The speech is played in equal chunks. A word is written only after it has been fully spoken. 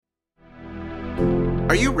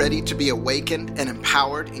Are you ready to be awakened and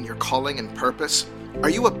empowered in your calling and purpose? Are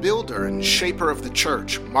you a builder and shaper of the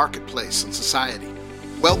church, marketplace, and society?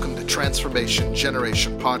 Welcome to Transformation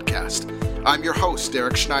Generation Podcast. I'm your host,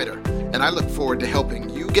 Derek Schneider, and I look forward to helping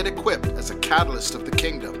you get equipped as a catalyst of the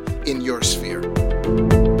kingdom in your sphere.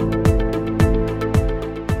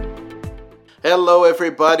 Hello,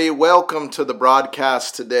 everybody. Welcome to the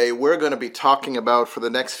broadcast today. We're going to be talking about, for the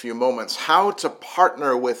next few moments, how to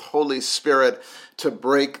partner with Holy Spirit to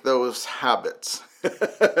break those habits.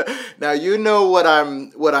 Now, you know what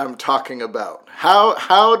I'm talking about.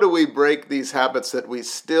 How do we break these habits that we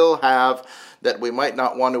still have, that we might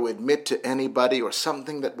not want to admit to anybody, or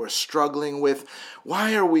something that we're struggling with?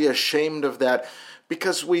 Why are we ashamed of that?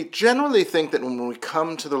 Because we generally think that when we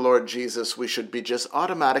come to the Lord Jesus, we should be just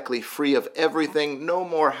automatically free of everything, no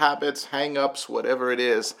more habits, hang-ups, whatever it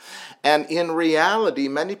is. And in reality,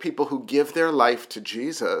 many people who give their life to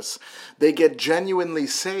Jesus, they get genuinely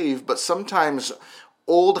saved, but sometimes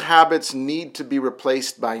old habits need to be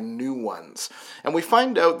replaced by new ones. And we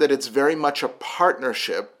find out that it's very much a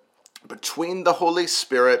partnership between the Holy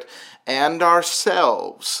Spirit and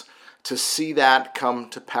ourselves to see that come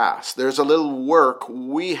to pass. There's a little work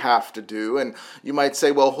we have to do, and you might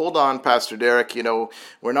say, well, hold on, Pastor Derek,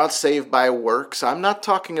 we're not saved by works. I'm not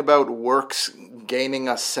talking about works gaining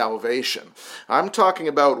us salvation. I'm talking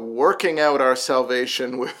about working out our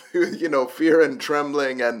salvation with, fear and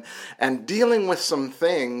trembling and dealing with some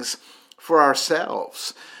things for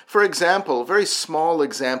ourselves. For example, a very small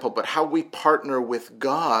example, but how we partner with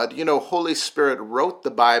God. Holy Spirit wrote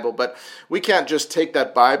the Bible, but we can't just take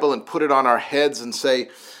that Bible and put it on our heads and say,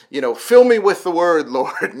 fill me with the word,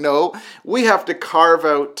 Lord. No, we have to carve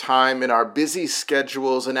out time in our busy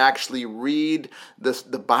schedules and actually read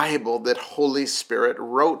the Bible that Holy Spirit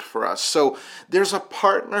wrote for us. So there's a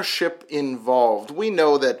partnership involved. We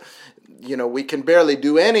know that we can barely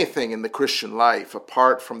do anything in the Christian life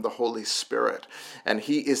apart from the Holy Spirit, and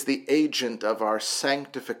He is the agent of our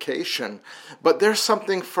sanctification. But there's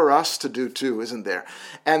something for us to do too, isn't there?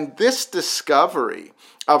 And this discovery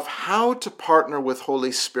of how to partner with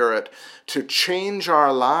Holy Spirit to change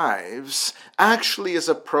our lives actually is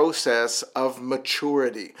a process of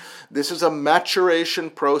maturity. This is a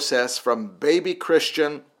maturation process from baby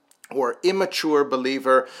Christian or immature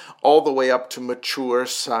believer, all the way up to mature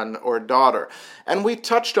son or daughter. And we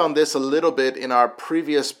touched on this a little bit in our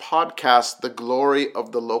previous podcast, The Glory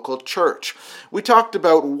of the Local Church. We talked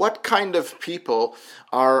about what kind of people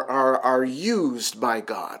are used by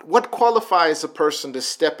God. What qualifies a person to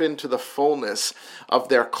step into the fullness of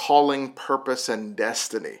their calling, purpose, and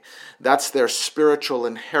destiny? That's their spiritual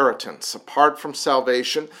inheritance. Apart from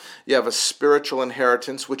salvation, you have a spiritual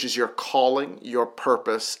inheritance, which is your calling, your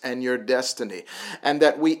purpose, and your destiny. And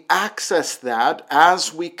that we access that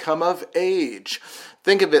as we come of age.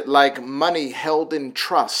 Think of it like money held in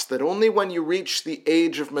trust, that only when you reach the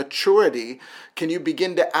age of maturity can you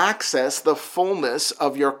begin to access the fullness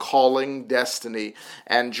of your calling, destiny,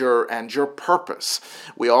 and your purpose.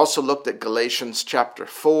 We also looked at Galatians chapter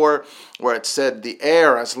 4, where it said, the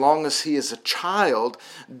heir, as long as he is a child,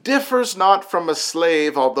 differs not from a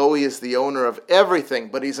slave, although he is the owner of everything,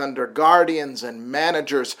 but he's under guardians and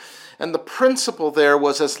managers. And the principle there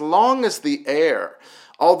was, as long as the heir,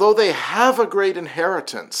 although they have a great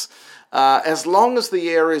inheritance, as long as the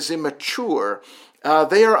heir is immature,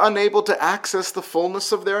 they are unable to access the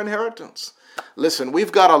fullness of their inheritance. Listen,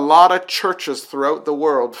 we've got a lot of churches throughout the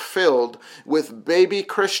world filled with baby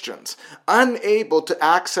Christians, unable to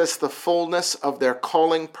access the fullness of their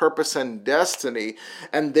calling, purpose, and destiny,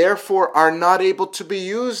 and therefore are not able to be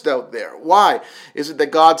used out there. Why? Is it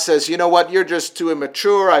that God says, you know what, you're just too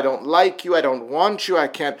immature, I don't like you, I don't want you, I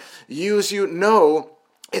can't use you? No.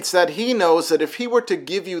 It's that He knows that if He were to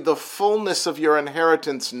give you the fullness of your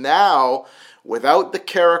inheritance now, without the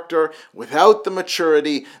character, without the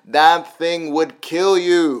maturity, that thing would kill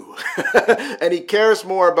you. And He cares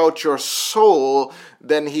more about your soul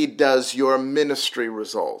than He does your ministry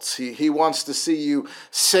results. He wants to see you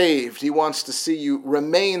saved. He wants to see you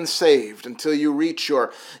remain saved until you reach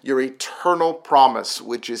your eternal promise,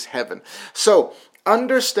 which is heaven. So,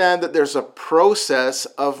 understand that there's a process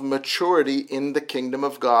of maturity in the kingdom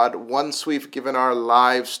of God once we've given our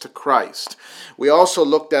lives to Christ. We also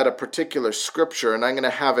looked at a particular scripture, and I'm going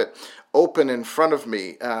to have it open in front of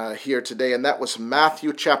me here today, and that was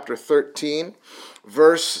Matthew chapter 13,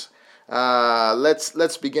 verse,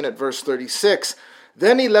 let's begin at verse 36.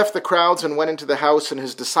 Then He left the crowds and went into the house, and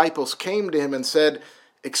His disciples came to Him and said,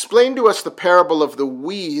 explain to us the parable of the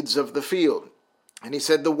weeds of the field. And He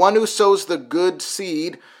said, the one who sows the good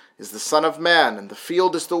seed is the Son of Man, and the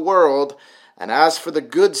field is the world, And as for the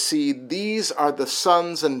good seed, these are the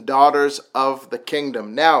sons and daughters of the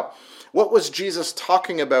kingdom. Now, what was Jesus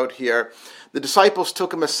talking about here? The disciples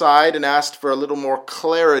took him aside and asked for a little more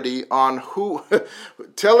clarity on who.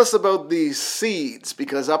 Tell us about these seeds,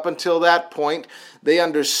 because up until that point, they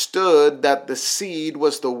understood that the seed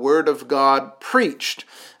was the word of God preached.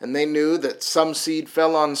 And they knew that some seed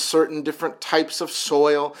fell on certain different types of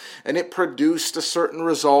soil, and it produced a certain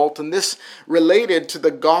result. And this related to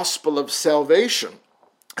the gospel of salvation.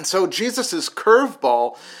 And so Jesus'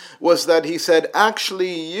 curveball was that he said,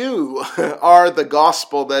 actually, you are the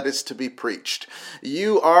gospel that is to be preached.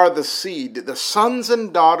 You are the seed. The sons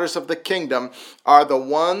and daughters of the kingdom are the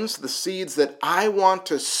ones, the seeds that I want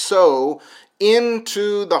to sow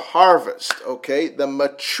into the harvest, okay? The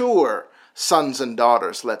mature sons and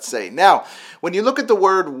daughters, let's say. Now, when you look at the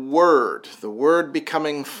word, the word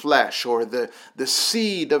becoming flesh, or the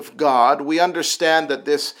seed of God, we understand that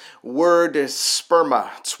this word is sperma.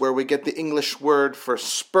 It's where we get the English word for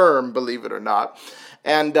sperm, believe it or not.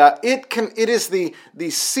 And it is the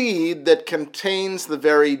seed that contains the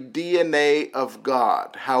very DNA of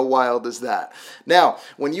God. How wild is that? Now,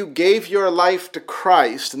 when you gave your life to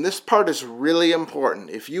Christ, and this part is really important.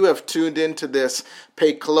 If you have tuned into this,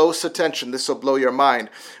 pay close attention. This will blow your mind.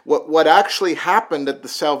 What actually happened at the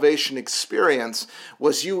salvation experience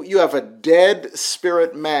was you have a dead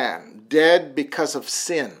spirit man, dead because of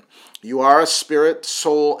sin. You are a spirit,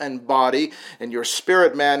 soul, and body, and your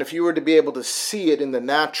spirit man, if you were to be able to see it in the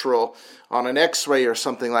natural on an x-ray or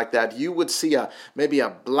something like that, you would see maybe a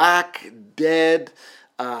black, dead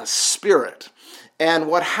spirit. And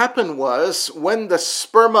what happened was, when the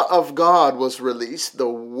sperma of God was released,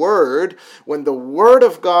 when the word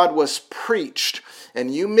of God was preached,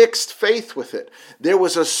 and you mixed faith with it, there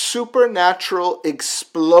was a supernatural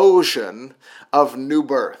explosion of new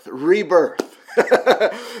birth, rebirth.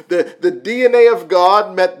 The DNA of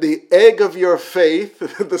God met the egg of your faith.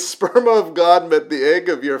 The sperma of God met the egg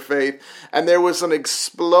of your faith. And there was an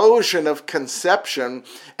explosion of conception.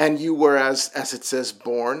 And you were, as it says,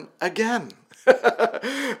 born again.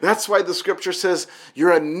 That's why the scripture says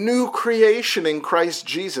you're a new creation in Christ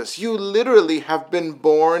Jesus. You literally have been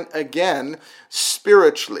born again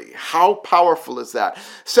spiritually. How powerful is that?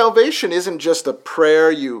 Salvation isn't just a prayer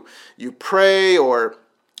you pray, or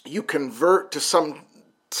you convert to some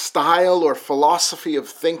style or philosophy of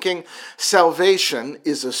thinking. Salvation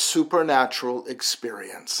is a supernatural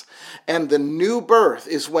experience. And the new birth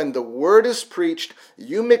is when the word is preached,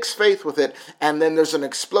 you mix faith with it, and then there's an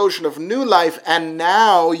explosion of new life, and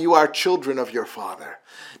now you are children of your Father.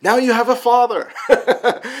 Now you have a Father,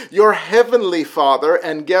 your heavenly Father,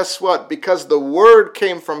 and guess what? Because the word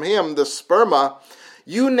came from him, the sperma,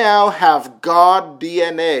 you now have God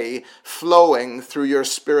DNA flowing through your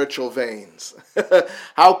spiritual veins.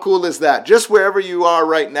 How cool is that? Just wherever you are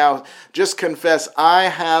right now, just confess, I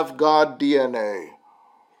have God DNA.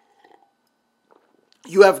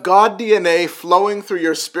 You have God DNA flowing through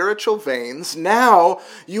your spiritual veins. Now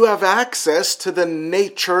you have access to the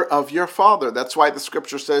nature of your Father. That's why the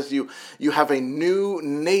scripture says you have a new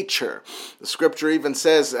nature. The scripture even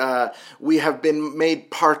says we have been made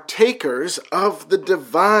partakers of the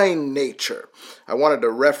divine nature. I wanted to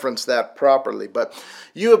reference that properly, but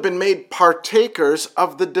you have been made partakers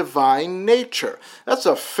of the divine nature. That's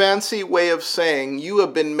a fancy way of saying you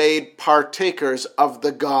have been made partakers of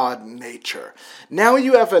the God nature. Now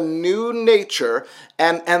you have a new nature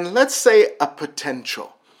and let's say a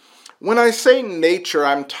potential. When I say nature,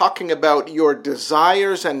 I'm talking about your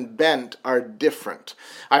desires and bent are different.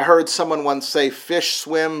 I heard someone once say fish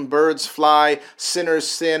swim, birds fly, sinners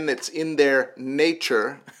sin. It's in their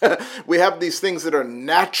nature. We have these things that are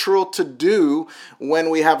natural to do when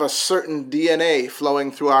we have a certain DNA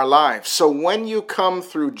flowing through our lives. So when you come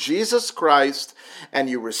through Jesus Christ and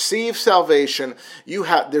you receive salvation,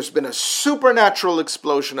 there's been a supernatural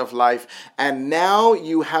explosion of life, and now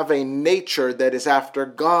you have a nature that is after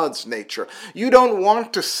God's nature. You don't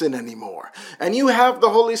want to sin anymore, and you have the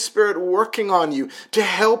Holy Spirit working on you to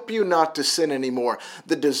help you not to sin anymore.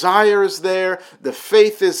 The desire is there, the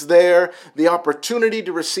faith is there, the opportunity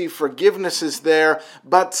to receive forgiveness is there,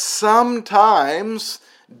 but sometimes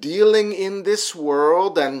dealing in this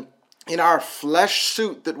world and in our flesh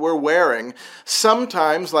suit that we're wearing,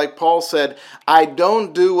 sometimes, like Paul said, I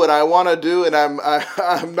don't do what I want to do, and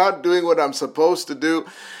I'm not doing what I'm supposed to do.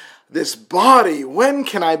 this body, when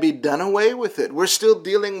can I be done away with it? We're still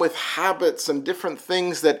dealing with habits and different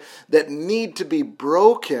things that need to be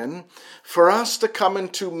broken for us to come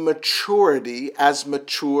into maturity as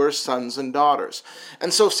mature sons and daughters.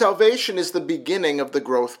 And so salvation is the beginning of the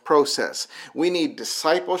growth process. We need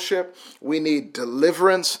discipleship. We need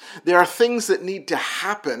deliverance. There are things that need to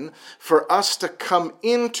happen for us to come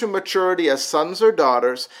into maturity as sons or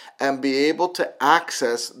daughters and be able to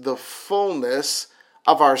access the fullness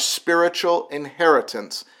of our spiritual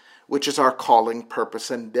inheritance, which is our calling, purpose,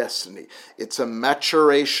 and destiny. It's a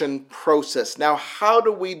maturation process. Now, how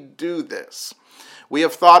do we do this? We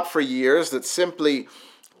have thought for years that simply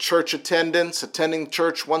church attendance, attending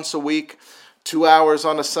church once a week, 2 hours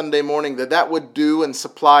on a Sunday morning, that would do and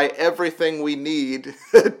supply everything we need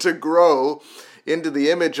to grow into the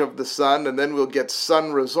image of the Son, and then we'll get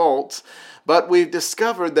Son results. But we've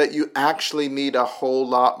discovered that you actually need a whole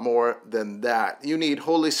lot more than that. You need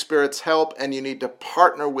Holy Spirit's help, and you need to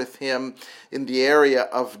partner with Him in the area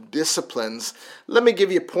of disciplines. Let me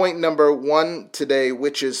give you point number 1 today,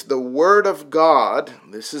 which is the Word of God.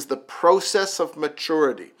 This is the process of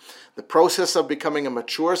maturity, the process of becoming a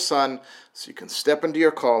mature son so you can step into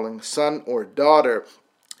your calling, son or daughter.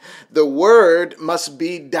 The Word must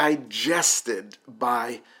be digested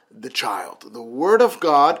by the child. The Word of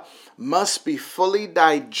God must be fully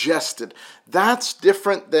digested. That's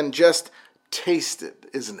different than just tasted,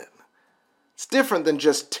 isn't it? It's different than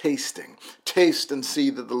just tasting. Taste and see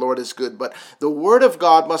that the Lord is good. But the Word of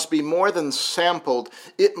God must be more than sampled.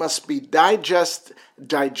 It must be digested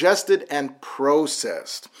and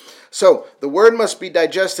processed. So the Word must be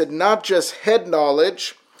digested, not just head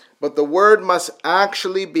knowledge, but the Word must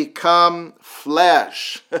actually become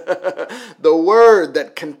flesh. The Word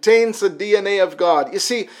that contains the DNA of God. You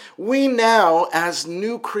see, we now, as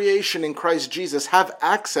new creation in Christ Jesus, have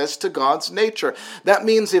access to God's nature. That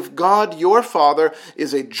means if God, your Father,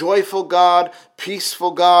 is a joyful God,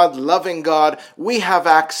 peaceful God, loving God, we have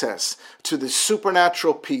access to the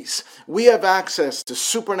supernatural peace. We have access to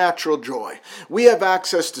supernatural joy. We have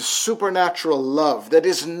access to supernatural love that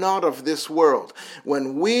is not of this world.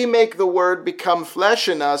 When we make the Word become flesh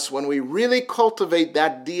in us, when we really cultivate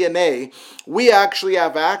that DNA, we actually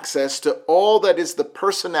have access to all that is the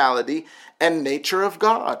personality and nature of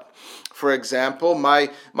God. For example, my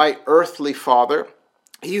earthly father,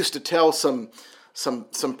 he used to tell some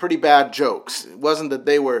pretty bad jokes. It wasn't that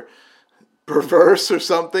they were perverse or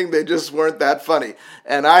something, they just weren't that funny.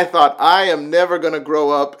 And I thought, I am never going to grow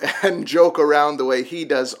up and joke around the way he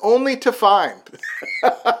does, only to find,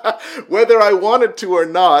 whether I wanted to or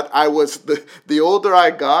not, the older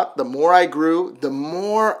I got, the more I grew, the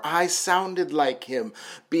more I sounded like him,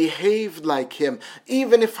 behaved like him,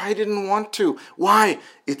 even if I didn't want to. Why?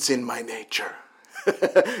 It's in my nature.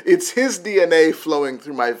 It's His DNA flowing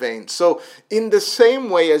through my veins. So in the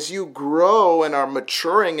same way as you grow and are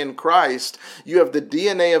maturing in Christ, you have the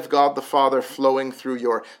DNA of God the Father flowing through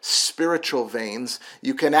your spiritual veins.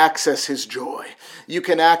 You can access His joy. You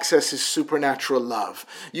can access His supernatural love.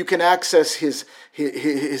 You can access His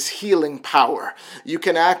healing power. You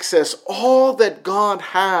can access all that God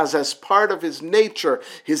has as part of His nature,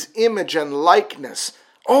 His image and likeness.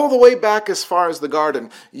 All the way back as far as the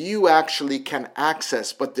garden, you actually can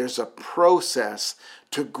access, but there's a process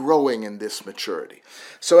to growing in this maturity.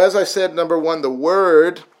 So as I said, number 1, the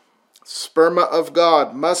Word, sperma of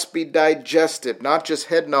God, must be digested, not just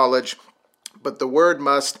head knowledge, but the Word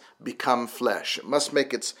must become flesh. It must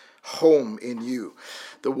make its home in you.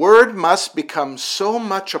 The Word must become so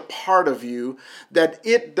much a part of you that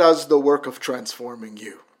it does the work of transforming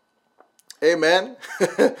you. Amen.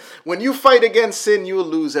 When you fight against sin, you will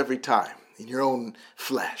lose every time in your own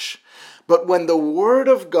flesh. But when the Word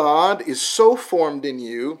of God is so formed in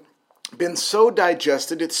you, been so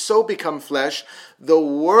digested, it's so become flesh, the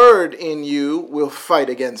Word in you will fight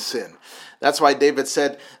against sin. That's why David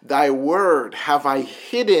said, "Thy word have I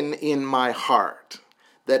hidden in my heart,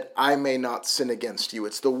 that I may not sin against you."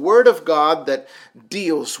 It's the Word of God that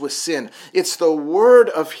deals with sin. It's the Word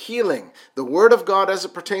of healing, the Word of God as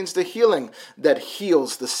it pertains to healing, that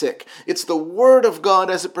heals the sick. It's the Word of God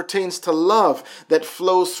as it pertains to love that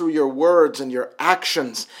flows through your words and your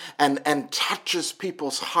actions and touches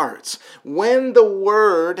people's hearts. When the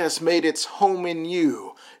Word has made its home in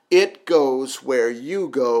you, it goes where you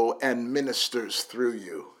go and ministers through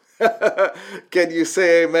you. Can you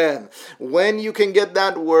say amen? When you can get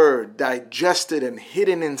that Word digested and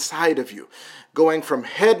hidden inside of you, going from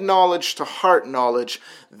head knowledge to heart knowledge,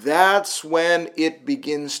 that's when it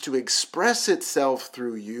begins to express itself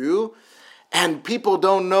through you, and people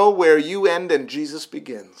don't know where you end and Jesus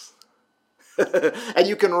begins. And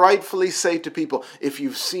you can rightfully say to people, if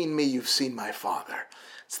you've seen me, you've seen my Father.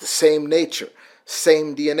 It's the same nature,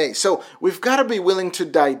 same DNA. So we've got to be willing to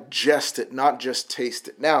digest it, not just taste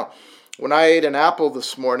it. Now, when I ate an apple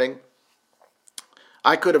this morning,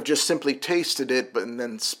 I could have just simply tasted it and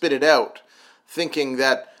then spit it out, thinking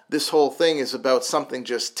that this whole thing is about something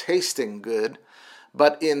just tasting good.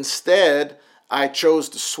 But instead, I chose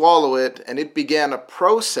to swallow it, and it began a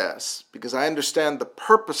process, because I understand the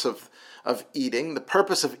purpose of eating. The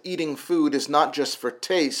purpose of eating food is not just for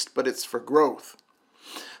taste, but it's for growth.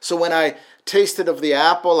 So when I tasted of the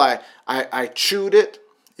apple, I chewed it.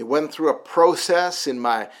 It went through a process in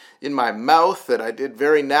my mouth that I did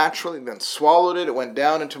very naturally, then swallowed it. It went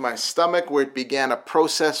down into my stomach, where it began a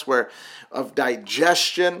process of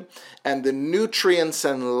digestion, and the nutrients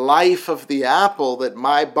and life of the apple that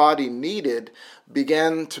my body needed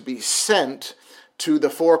began to be sent to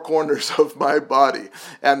the four corners of my body,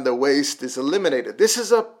 and the waste is eliminated. This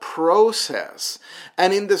is a process.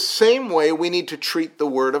 And in the same way, we need to treat the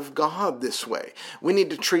Word of God this way. We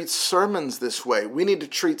need to treat sermons this way. We need to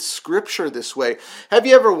treat Scripture this way. Have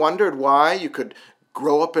you ever wondered why you could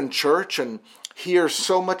grow up in church and hear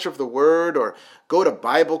so much of the Word, or go to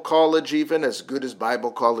Bible college, even as good as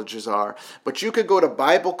Bible colleges are, but you could go to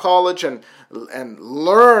Bible college and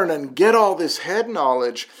learn and get all this head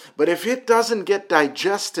knowledge, but if it doesn't get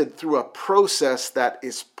digested through a process that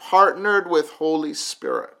is partnered with Holy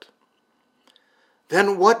Spirit,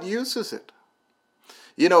 then what use is it?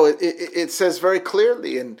 You know, it says very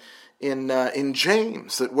clearly in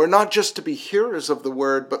James that we're not just to be hearers of the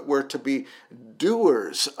Word, but we're to be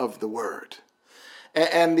doers of the Word.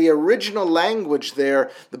 And the original language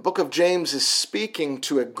there, the book of James is speaking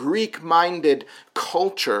to a Greek-minded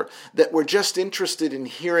culture that were just interested in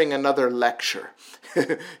hearing another lecture,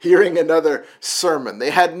 hearing another sermon.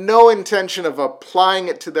 They had no intention of applying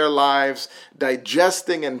it to their lives,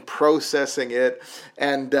 digesting and processing it.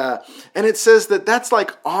 And it says that that's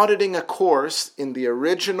like auditing a course in the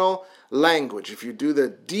original language. If you do the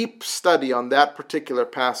deep study on that particular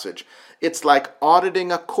passage, it's like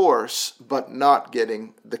auditing a course but not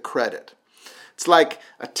getting the credit. It's like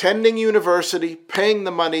attending university, paying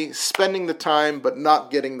the money, spending the time, but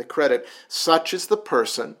not getting the credit. Such is the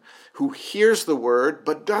person who hears the word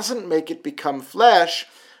but doesn't make it become flesh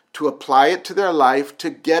to apply it to their life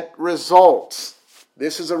to get results.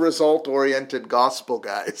 This is a result-oriented gospel,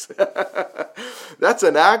 guys. That's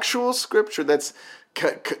an actual scripture that's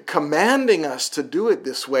commanding us to do it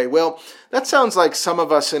this way. Well, that sounds like some of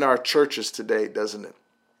us in our churches today, doesn't it?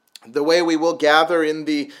 The way we will gather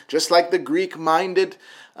just like the Greek-minded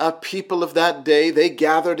people of that day, they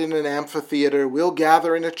gathered in an amphitheater. We'll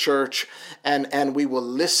gather in a church, and we will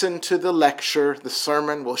listen to the lecture, the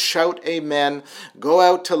sermon. We'll shout amen, go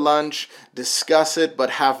out to lunch, discuss it,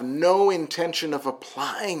 but have no intention of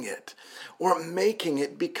applying it or making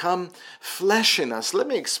it become flesh in us. Let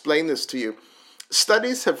me explain this to you.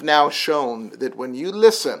 Studies have now shown that when you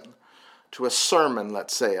listen to a sermon,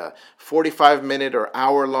 let's say a 45-minute or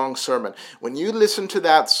hour-long sermon, when you listen to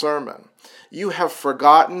that sermon, you have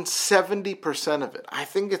forgotten 70% of it. I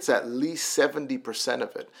think it's at least 70%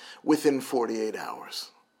 of it within 48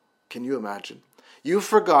 hours. Can you imagine? You've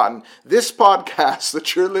forgotten this podcast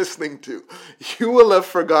that you're listening to. You will have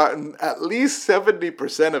forgotten at least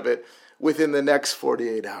 70% of it within the next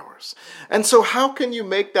 48 hours. And so how can you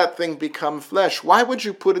make that thing become flesh? Why would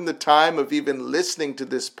you put in the time of even listening to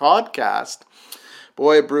this podcast?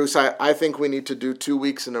 Boy, Bruce, I think we need to do 2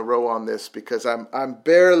 weeks in a row on this, because I'm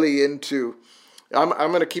barely into, I'm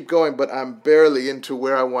going to keep going, but I'm barely into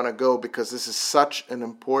where I want to go, because this is such an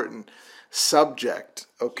important subject.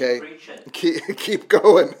 Okay, keep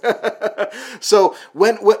going. So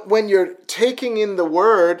when you're taking in the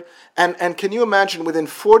word, and can you imagine, within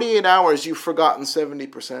 48 hours you've forgotten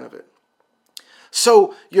 70% of it.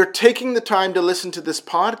 So you're taking the time to listen to this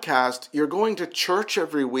podcast. You're going to church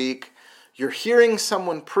every week. You're hearing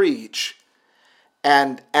someone preach,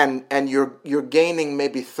 and you're gaining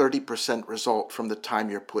maybe 30% result from the time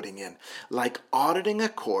you're putting in, like auditing a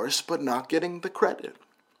course but not getting the credit.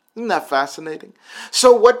 Isn't that fascinating?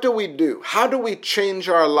 So what do? How do we change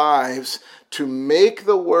our lives to make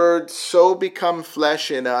the word so become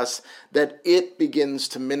flesh in us that it begins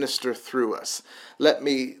to minister through us? Let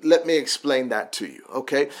me explain that to you,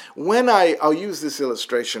 okay? I'll use this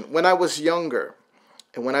illustration. When I was younger,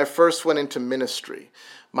 and when I first went into ministry,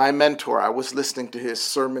 my mentor, I was listening to his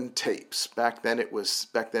sermon tapes. Back then it was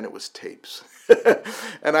tapes.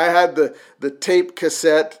 And I had the tape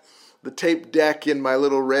cassette, the tape deck in my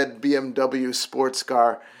little red BMW sports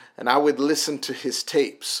car, And I would listen to his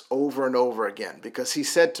tapes over and over again because he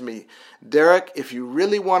said to me, Derek, if you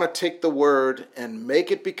really want to take the word and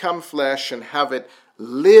make it become flesh and have it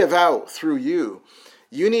live out through you,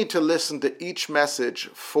 you need to listen to each message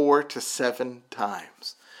 4 to 7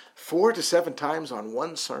 times. 4 to 7 times on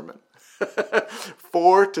one sermon.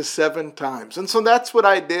 4 to 7 times. And so that's what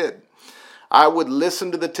I did. I would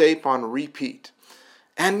listen to the tape on repeat.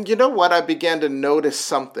 And you know what? I began to notice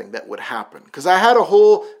something that would happen. Because I had a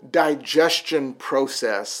whole digestion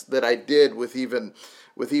process that I did with even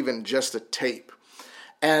just a tape.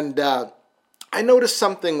 And I noticed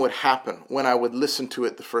something would happen when I would listen to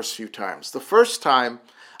it the first few times. The first time,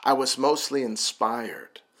 I was mostly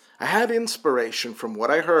inspired. I had inspiration from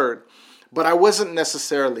what I heard, but I wasn't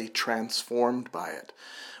necessarily transformed by it.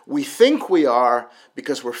 We think we are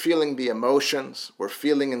because we're feeling the emotions, we're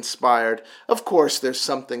feeling inspired. Of course, there's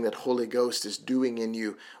something that Holy Ghost is doing in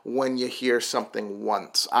you when you hear something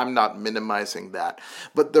once. I'm not minimizing that.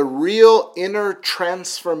 But the real inner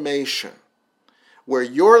transformation, where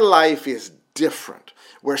your life is different,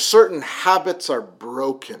 where certain habits are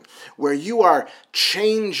broken, where you are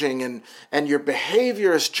changing and your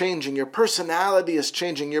behavior is changing, your personality is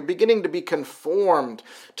changing, you're beginning to be conformed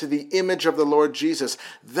to the image of the Lord Jesus.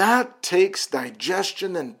 That takes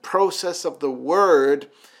digestion and process of the word,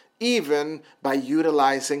 even by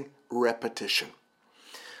utilizing repetition.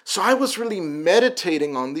 So I was really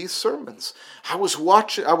meditating on these sermons. I was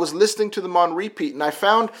listening to them on repeat, and I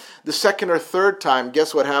found the second or third time,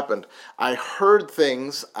 guess what happened? I heard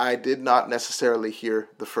things I did not necessarily hear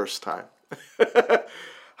the first time.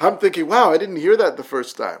 I'm thinking, wow, I didn't hear that the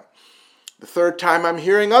first time. The third time, I'm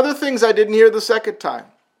hearing other things I didn't hear the second time.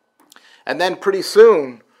 And then pretty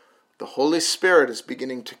soon, the Holy Spirit is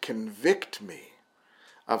beginning to convict me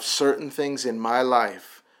of certain things in my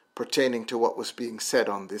life pertaining to what was being said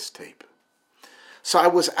on this tape. So I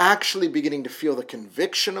was actually beginning to feel the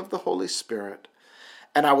conviction of the Holy Spirit,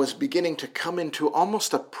 and I was beginning to come into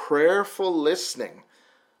almost a prayerful listening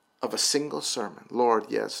of a single sermon. Lord,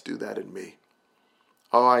 yes, do that in me.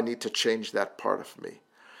 Oh, I need to change that part of me.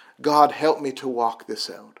 God, help me to walk this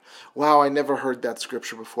out. Wow, I never heard that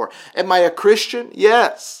scripture before. Am I a Christian?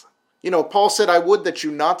 Yes. You know, Paul said, I would that you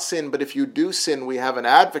not sin, but if you do sin, we have an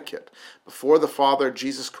advocate before the Father,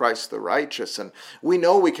 Jesus Christ the righteous. And we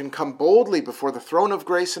know we can come boldly before the throne of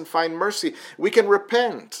grace and find mercy. We can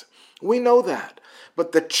repent. We know that.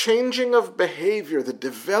 But the changing of behavior, the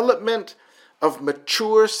development of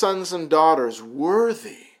mature sons and daughters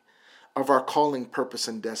worthy of our calling, purpose,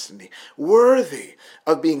 and destiny, worthy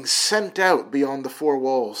of being sent out beyond the four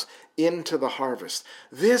walls into the harvest.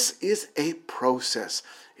 This is a process.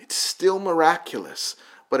 It's still miraculous,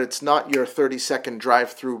 but it's not your 30-second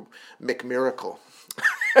drive-through McMiracle.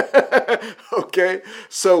 Okay?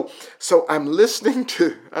 So I'm listening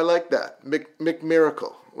to, I like that,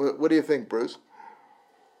 McMiracle. What do you think, Bruce?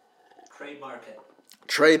 Trademark it.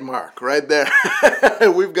 Trademark, right there.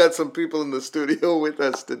 We've got some people in the studio with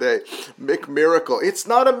us today. McMiracle. It's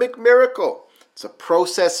not a McMiracle. It's a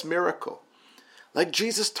process miracle. Like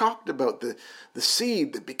Jesus talked about, the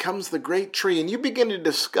seed that becomes the great tree. And you begin to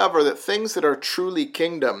discover that things that are truly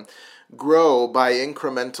kingdom grow by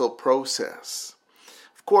incremental process.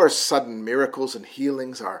 Of course, sudden miracles and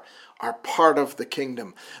healings are part of the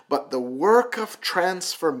kingdom. But the work of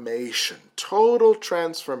transformation, total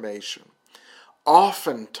transformation,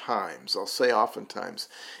 oftentimes, I'll say oftentimes,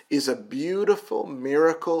 is a beautiful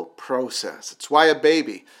miracle process. It's why a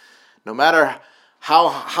baby, no matter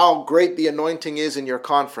how great the anointing is in your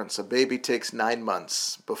conference, a baby takes 9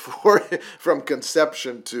 months before from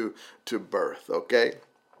conception to birth, okay?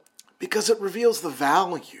 Because it reveals the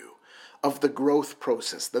value of the growth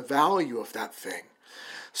process, the value of that thing.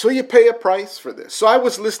 So you pay a price for this. So I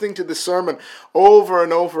was listening to the sermon over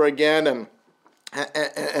and over again,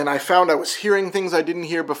 and I found I was hearing things I didn't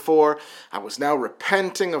hear before. I was now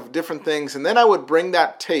repenting of different things. And then I would bring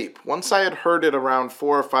that tape. Once I had heard it around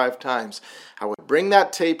 4 or 5 times, I would bring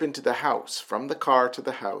that tape into the house, from the car to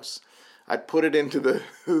the house. I'd put it into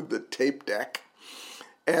the tape deck.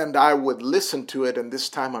 And I would listen to it, and this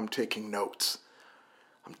time I'm taking notes.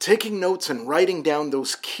 I'm taking notes and writing down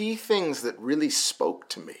those key things that really spoke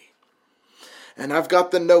to me. And I've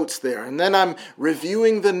got the notes there. And then I'm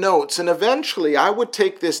reviewing the notes. And eventually I would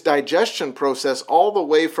take this digestion process all the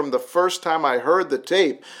way from the first time I heard the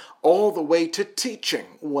tape, all the way to teaching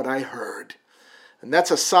what I heard. And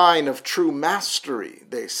that's a sign of true mastery,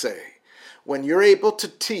 they say. When you're able to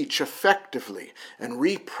teach effectively and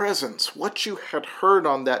represence what you had heard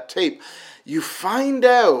on that tape, you find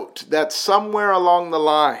out that somewhere along the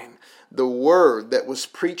line, the word that was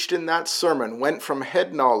preached in that sermon went from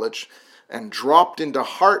head knowledge and dropped into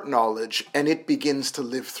heart knowledge, and it begins to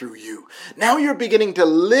live through you. Now you're beginning to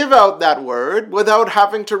live out that word without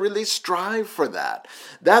having to really strive for that.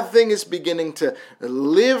 That thing is beginning to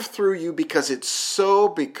live through you because it's so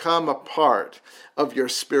become a part of your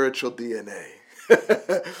spiritual DNA.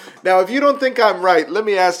 Now, if you don't think I'm right, let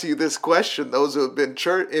me ask you this question. Those who have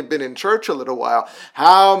been in church a little while,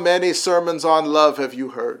 how many sermons on love have you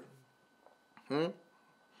heard?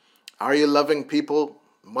 Are you loving people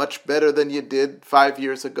much better than you did 5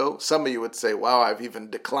 years ago? Some of you would say, wow, I've even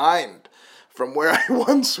declined from where I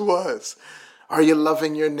once was. Are you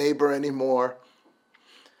loving your neighbor anymore?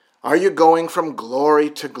 Are you going from glory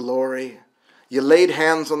to glory? You laid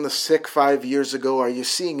hands on the sick 5 years ago. Are you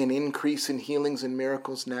seeing an increase in healings and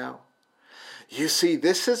miracles now? You see,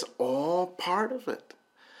 this is all part of it.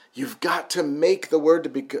 You've got to make the word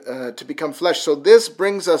to become flesh. So this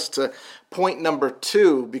brings us to point number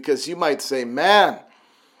 2, because you might say, man,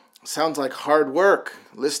 sounds like hard work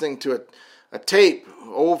listening to a tape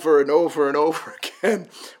over and over and over again.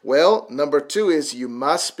 Well, number 2 is you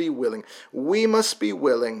must be willing. We must be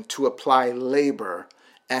willing to apply labor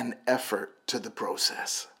and effort to the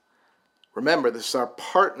process. Remember, this is our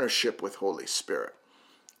partnership with Holy Spirit.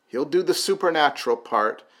 He'll do the supernatural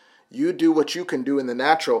part. You do what you can do in the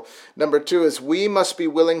natural. Number 2 is we must be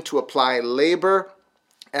willing to apply labor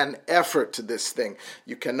and effort to this thing.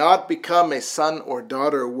 You cannot become a son or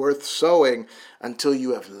daughter worth sowing until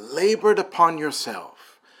you have labored upon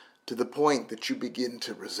yourself to the point that you begin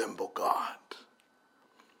to resemble God.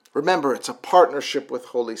 Remember, it's a partnership with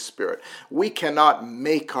Holy Spirit. We cannot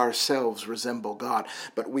make ourselves resemble God,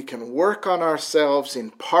 but we can work on ourselves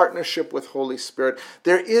in partnership with Holy Spirit.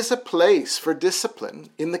 There is a place for discipline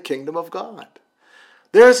in the kingdom of God.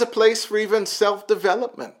 There is a place for even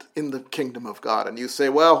self-development in the kingdom of God. And you say,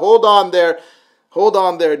 well, hold on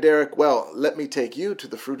there, Derek. Well, let me take you to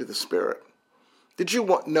the fruit of the Spirit. Did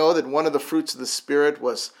you know that one of the fruits of the Spirit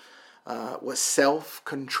was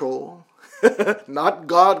self-control? Not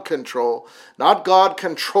God control, not God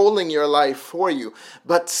controlling your life for you,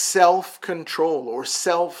 but self-control or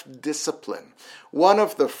self-discipline. One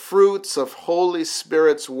of the fruits of Holy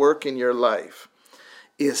Spirit's work in your life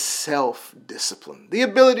is self-discipline. The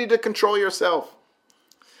ability to control yourself.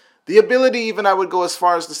 The ability, even I would go as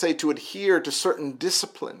far as to say, to adhere to certain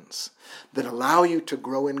disciplines that allow you to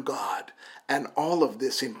grow in God. And all of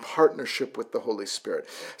this in partnership with the Holy Spirit.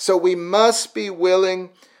 So we must be willing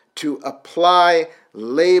to apply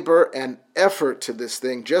labor and effort to this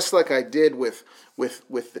thing, just like I did with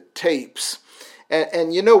the tapes.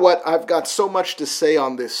 And you know what? I've got so much to say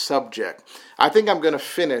on this subject. I think I'm going to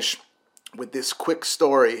finish with this quick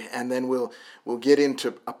story, and then we'll get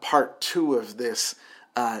into a part 2 of this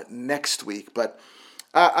next week. But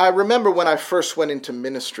I remember when I first went into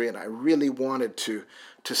ministry, and I really wanted to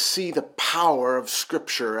see the power of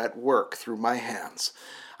Scripture at work through my hands.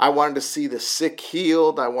 I wanted to see the sick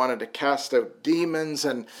healed. I wanted to cast out demons.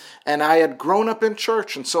 And I had grown up in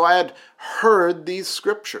church, and so I had heard these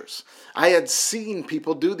scriptures. I had seen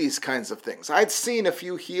people do these kinds of things. I'd seen a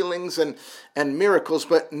few healings and miracles,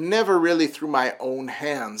 but never really through my own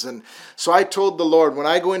hands. And so I told the Lord, when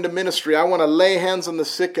I go into ministry, I want to lay hands on the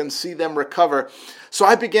sick and see them recover. So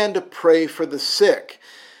I began to pray for the sick.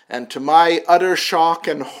 And to my utter shock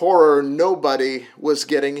and horror, nobody was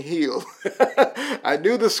getting healed. I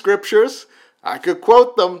knew the scriptures, I could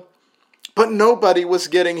quote them, but nobody was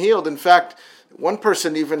getting healed. In fact, one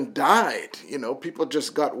person even died. People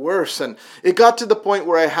just got worse. And it got to the point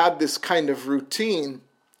where I had this kind of routine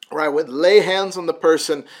where I would lay hands on the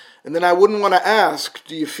person, and then I wouldn't want to ask,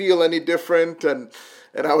 do you feel any different? And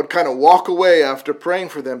I would kind of walk away after praying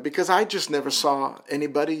for them because I just never saw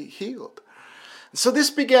anybody healed. So this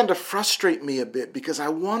began to frustrate me a bit because I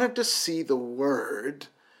wanted to see the word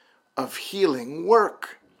of healing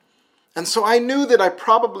work. And so I knew that I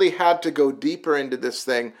probably had to go deeper into this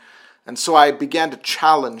thing. And so I began to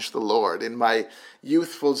challenge the Lord in my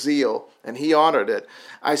youthful zeal, and he honored it.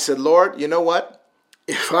 I said, Lord, you know what?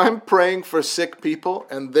 If I'm praying for sick people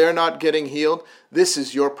and they're not getting healed, this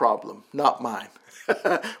is your problem, not mine.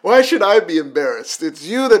 Why should I be embarrassed? It's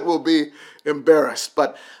you that will be embarrassed.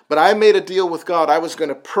 But I made a deal with God. I was going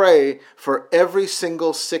to pray for every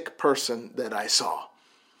single sick person that I saw.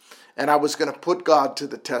 And I was going to put God to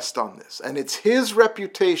the test on this. And it's his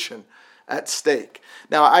reputation at stake.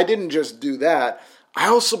 Now, I didn't just do that. I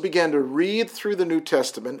also began to read through the New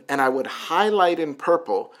Testament, and I would highlight in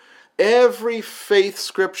purple every faith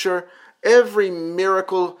scripture, every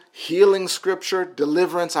miracle, healing scripture,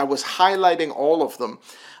 deliverance. I was highlighting all of them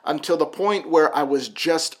until the point where I was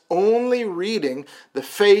just only reading the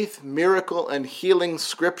faith, miracle, and healing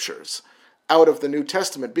scriptures out of the New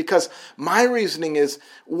Testament, because my reasoning is,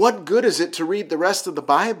 what good is it to read the rest of the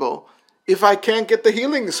Bible if I can't get the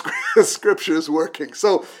healing scriptures working?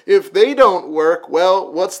 So if they don't work,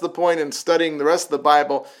 well, what's the point in studying the rest of the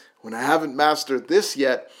Bible when I haven't mastered this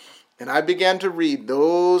yet? And I began to read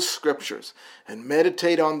those scriptures and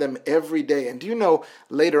meditate on them every day. And do you know,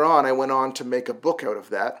 later on, I went on to make a book out of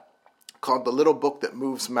that called The Little Book That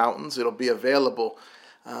Moves Mountains. It'll be available,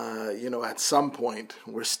 at some point.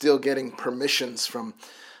 We're still getting permissions from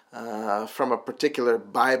a particular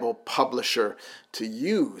Bible publisher to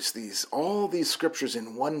use all these scriptures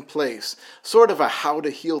in one place, sort of a how to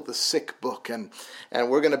heal the sick book, and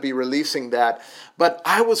we're going to be releasing that. But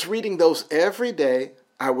I was reading those every day.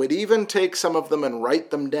 I would even take some of them and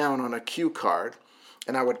write them down on a cue card,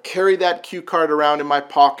 and I would carry that cue card around in my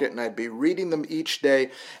pocket, and I'd be reading them each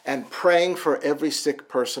day and praying for every sick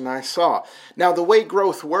person I saw. Now, the way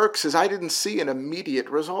growth works is I didn't see an immediate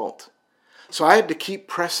result. So I had to keep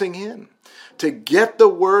pressing in to get the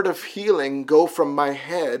word of healing go from my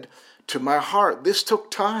head to my heart. This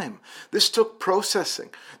took time. This took processing.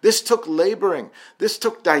 This took laboring. This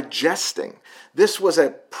took digesting. This was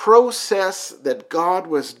a process that God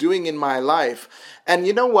was doing in my life. And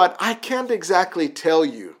you know what? I can't exactly tell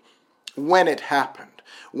you when it happened,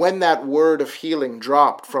 when that word of healing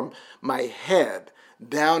dropped from my head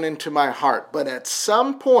down into my heart. But at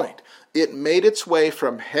some point, it made its way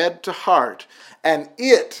from head to heart, and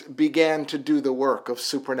it began to do the work of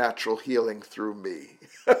supernatural healing through me.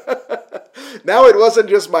 Now it wasn't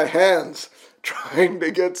just my hands trying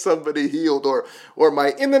to get somebody healed, or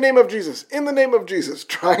my in the name of Jesus,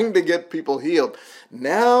 trying to get people healed.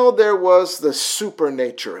 Now there was the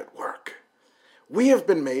supernature at work. We have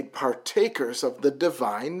been made partakers of the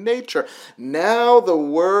divine nature. Now the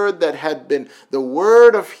word that had been the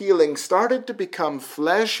word of healing started to become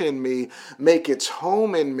flesh in me, make its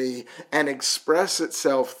home in me, and express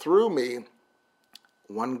itself through me.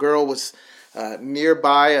 One girl was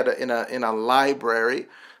nearby in a library.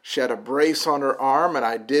 She had a brace on her arm, and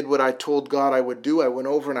I did what I told God I would do. I went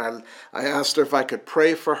over and I asked her if I could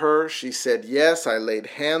pray for her. She said yes. I laid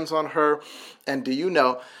hands on her. And do you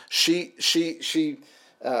know, she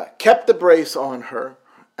kept the brace on her,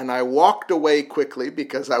 and I walked away quickly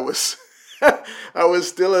because I was I was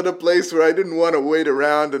still at a place where I didn't want to wait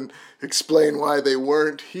around and explain why they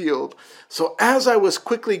weren't healed. So as I was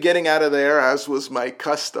quickly getting out of there, as was my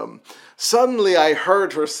custom, suddenly I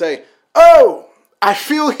heard her say, "Oh, I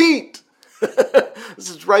feel heat." This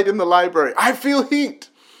is right in the library. "I feel heat."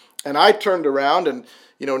 And I turned around, and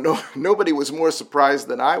nobody was more surprised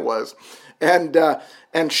than I was.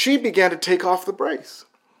 And she began to take off the brace.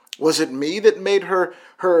 Was it me that made her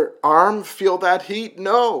arm feel that heat?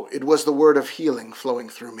 No, it was the word of healing flowing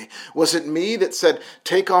through me. Was it me that said,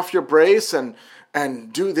 "Take off your brace and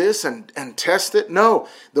do this and test it"? No,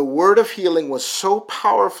 the word of healing was so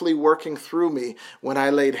powerfully working through me when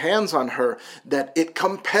I laid hands on her that it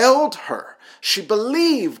compelled her. She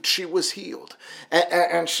believed she was healed.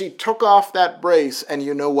 And she took off that brace, and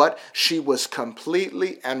you know what? She was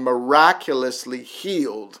completely and miraculously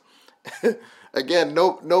healed. Again,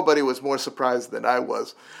 nobody was more surprised than I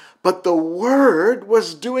was. But the word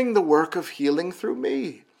was doing the work of healing through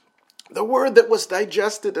me. The word that was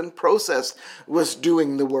digested and processed was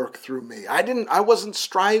doing the work through me. I wasn't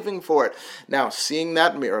striving for it. Now, seeing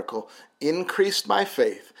that miracle increased my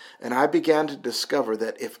faith, and I began to discover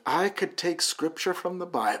that if I could take scripture from the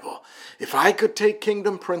Bible, if I could take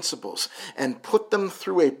kingdom principles and put them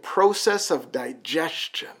through a process of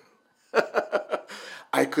digestion,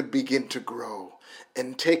 I could begin to grow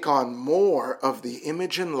and take on more of the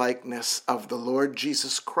image and likeness of the Lord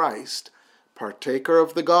Jesus Christ, partaker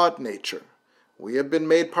of the God nature. We have been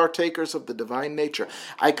made partakers of the divine nature.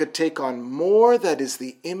 I could take on more that is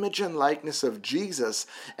the image and likeness of Jesus,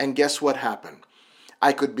 and guess what happened?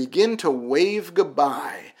 I could begin to wave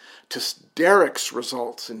goodbye to Derek's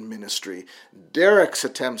results in ministry, Derek's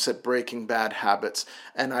attempts at breaking bad habits,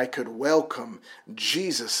 and I could welcome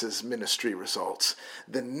Jesus's ministry results,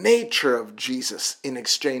 the nature of Jesus in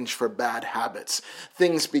exchange for bad habits.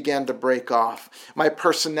 Things began to break off. My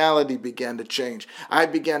personality began to change. I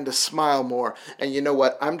began to smile more. And you know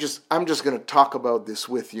what? I'm just going to talk about this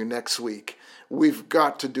with you next week. We've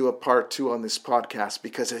got to do a part 2 on this podcast,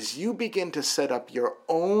 because as you begin to set up your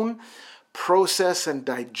own process and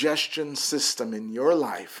digestion system in your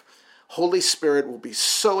life, Holy Spirit will be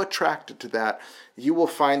so attracted to that, you will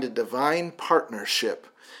find a divine partnership,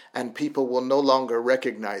 and people will no longer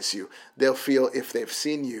recognize you. They'll feel if they've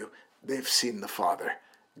seen you, they've seen the Father.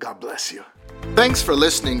 God bless you. Thanks for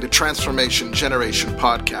listening to Transformation Generation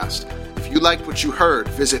Podcast. If you liked what you heard,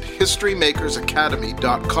 visit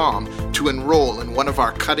HistoryMakersAcademy.com to enroll in one of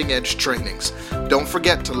our cutting-edge trainings. Don't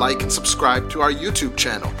forget to like and subscribe to our YouTube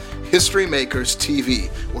channel, History Makers TV,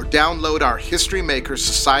 or download our History Makers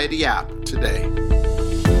Society app today.